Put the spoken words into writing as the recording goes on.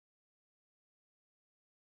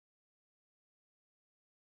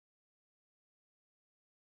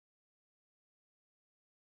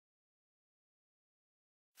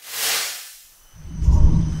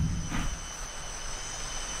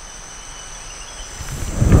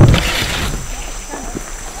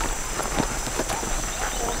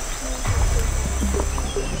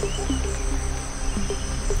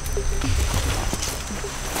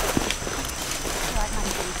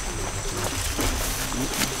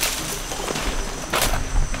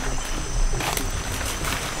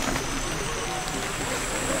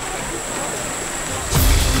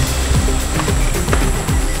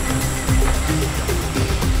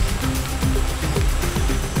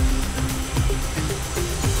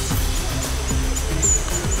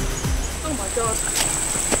God.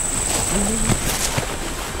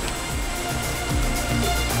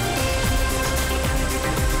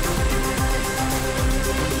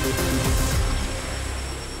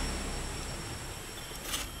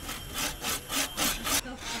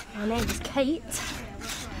 My name is Kate.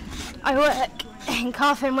 I work in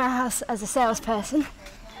Carephone Warehouse as a salesperson,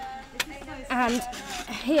 and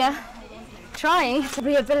here trying to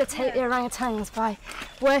rehabilitate the orangutans by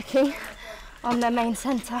working on their main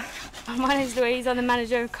centre. My name's Louise, I'm the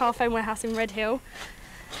manager of Carphone Warehouse in Red Hill.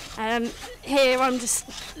 Here I'm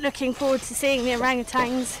just looking forward to seeing the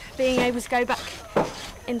orangutans being able to go back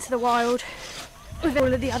into the wild with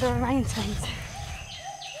all of the other orangutans.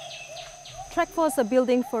 Trekforce are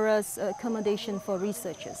building for us accommodation for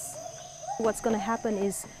researchers. What's going to happen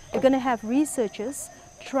is we're going to have researchers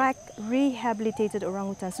track rehabilitated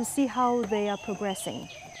orangutans to see how they are progressing.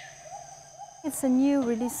 It's a new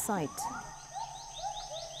release site.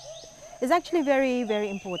 It's actually very,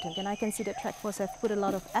 very important, and I can see that Trekforce have put a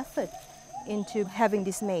lot of effort into having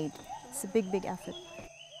this made. It's a big, big effort.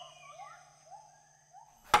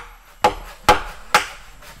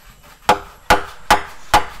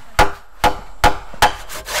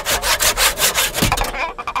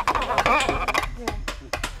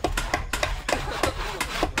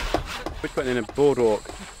 We're putting in a boardwalk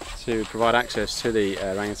to provide access to the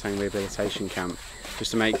orangutan rehabilitation camp,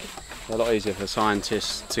 just to make it a lot easier for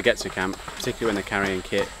scientists to get to camp, particularly when they're carrying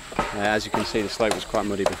kit. As you can see, the slope was quite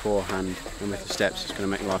muddy beforehand, and with the steps it's going to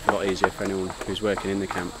make life a lot easier for anyone who's working in the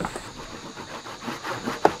camp.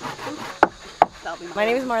 My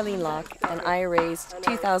name is Marlene Locke, and I raised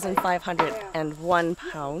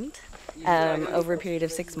 £2,501 over a period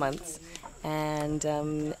of 6 months,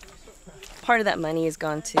 and part of that money has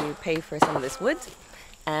gone to pay for some of this wood,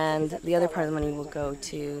 and the other part of the money will go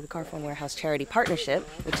to the Carephone Warehouse Charity Partnership,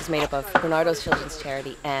 which is made up of Bernardo's Children's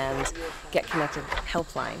Charity and Get Connected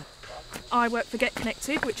Helpline. I work for Get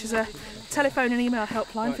Connected, which is a telephone and email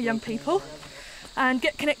helpline for young people. And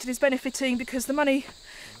Get Connected is benefiting because the money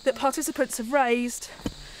that participants have raised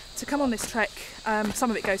to come on this trek,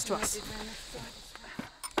 some of it goes to us.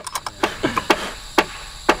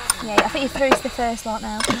 Yeah, I think you're through to the first lot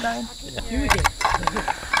now.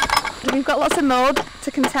 We've got lots of mud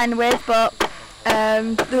to contend with, but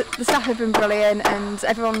the staff have been brilliant and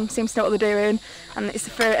everyone seems to know what they're doing, and it's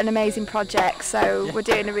for an amazing project, so we're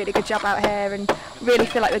doing a really good job out here and really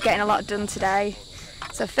feel like we're getting a lot done today.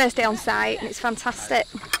 So first day on site and it's fantastic.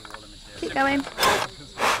 Keep going.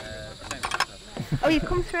 Oh, you've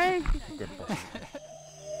come through.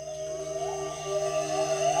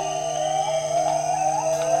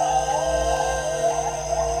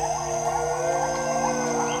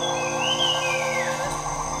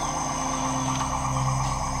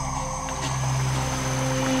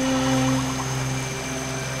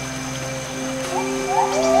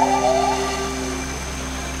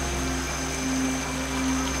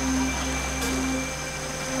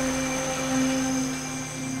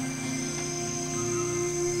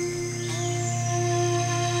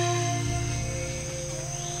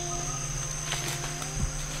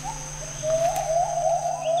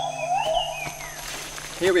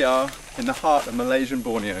 Here we are in the heart of Malaysian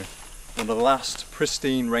Borneo, one of the last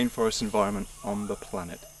pristine rainforest environment on the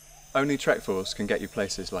planet. Only Trekforce can get you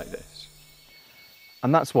places like this.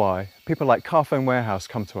 And that's why people like Carphone Warehouse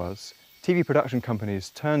come to us, TV production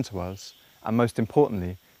companies turn to us, and most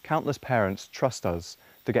importantly, countless parents trust us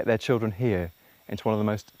to get their children here into one of the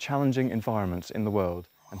most challenging environments in the world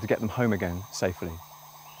and to get them home again safely.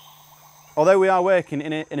 Although we are working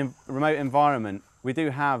in a remote environment, we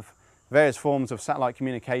do have various forms of satellite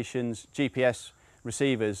communications, GPS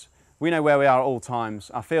receivers. We know where we are at all times.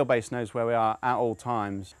 Our field base knows where we are at all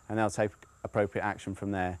times, and they'll take appropriate action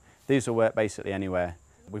from there. These will work basically anywhere.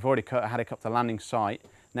 We've already got a helicopter landing site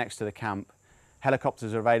next to the camp.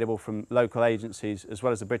 Helicopters are available from local agencies as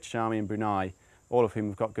well as the British Army in Brunei, all of whom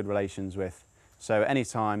we've got good relations with. So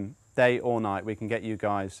anytime, day or night, we can get you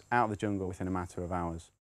guys out of the jungle within a matter of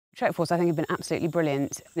hours. Trekforce, I think, have been absolutely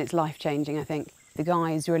brilliant. It's life-changing, I think. The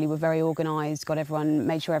guys really were very organised,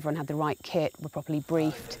 made sure everyone had the right kit, were properly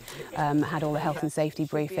briefed, had all the health and safety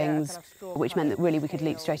briefings, which meant that really we could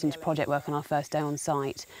leap straight into project work on our first day on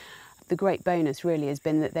site. The great bonus really has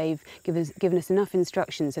been that they've given us enough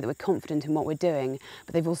instructions so that we're confident in what we're doing,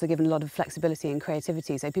 but they've also given a lot of flexibility and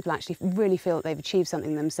creativity, so people actually really feel that they've achieved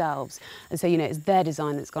something themselves. And so, you know, it's their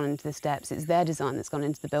design that's gone into the steps, it's their design that's gone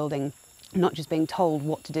into the building, not just being told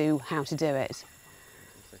what to do, how to do it.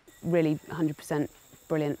 Really 100%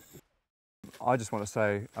 brilliant. I just want to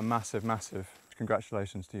say a massive, massive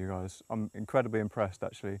congratulations to you guys. I'm incredibly impressed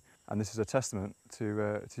actually, and this is a testament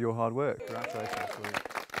to your hard work. Congratulations.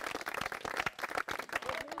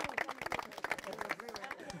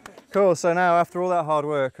 Cool, so now after all that hard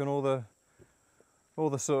work and all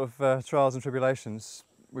the sort of trials and tribulations,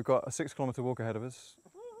 we've got a 6-kilometre walk ahead of us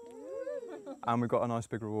and we've got a nice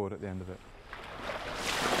big reward at the end of it.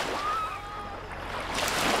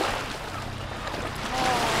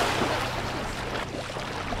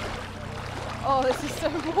 Oh, this is so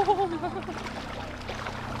warm.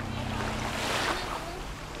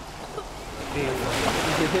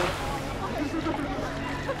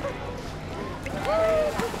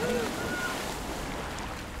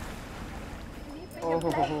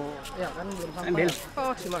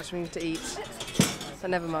 Far too much for me to eat, so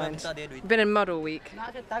never mind. Been in mud all week.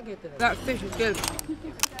 That fish is good.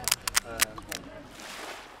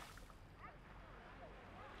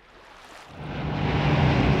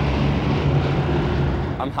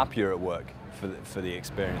 I'm happier at work for the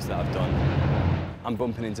experience that I've done. I'm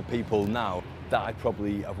bumping into people now that I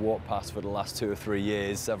probably have walked past for the last 2 or 3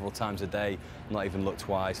 years, several times a day, not even looked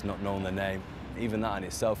twice, not known their name. Even that in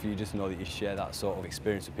itself, you just know that you share that sort of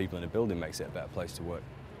experience with people in a building makes it a better place to work.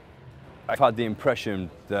 I've had the impression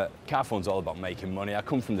that Carphone's all about making money. I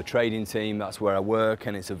come from the trading team, that's where I work,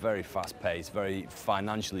 and it's a very fast-paced, very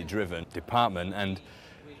financially driven department. And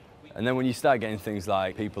then when you start getting things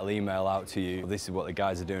like people email out to you, this is what the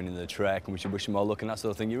guys are doing in the Trek and we should wish them all luck and that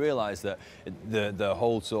sort of thing, you realise that the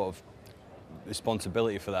whole sort of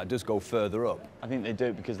responsibility for that does go further up. I think they do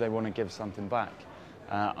it because they want to give something back.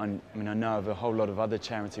 I mean, I know of a whole lot of other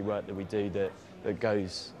charity work that we do that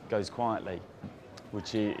goes quietly,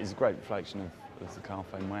 which is a great reflection of the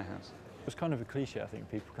Carephone Warehouse. It's kind of a cliche, I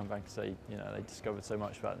think. People come back and say, you know, they discovered so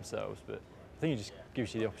much about themselves, but I think it just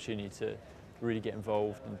gives you the opportunity to really get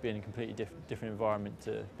involved and be in a completely different environment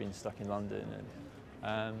to being stuck in London.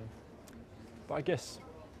 But I guess,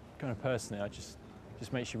 kind of personally, it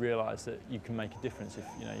just makes you realise that you can make a difference if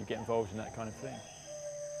you get involved in that kind of thing.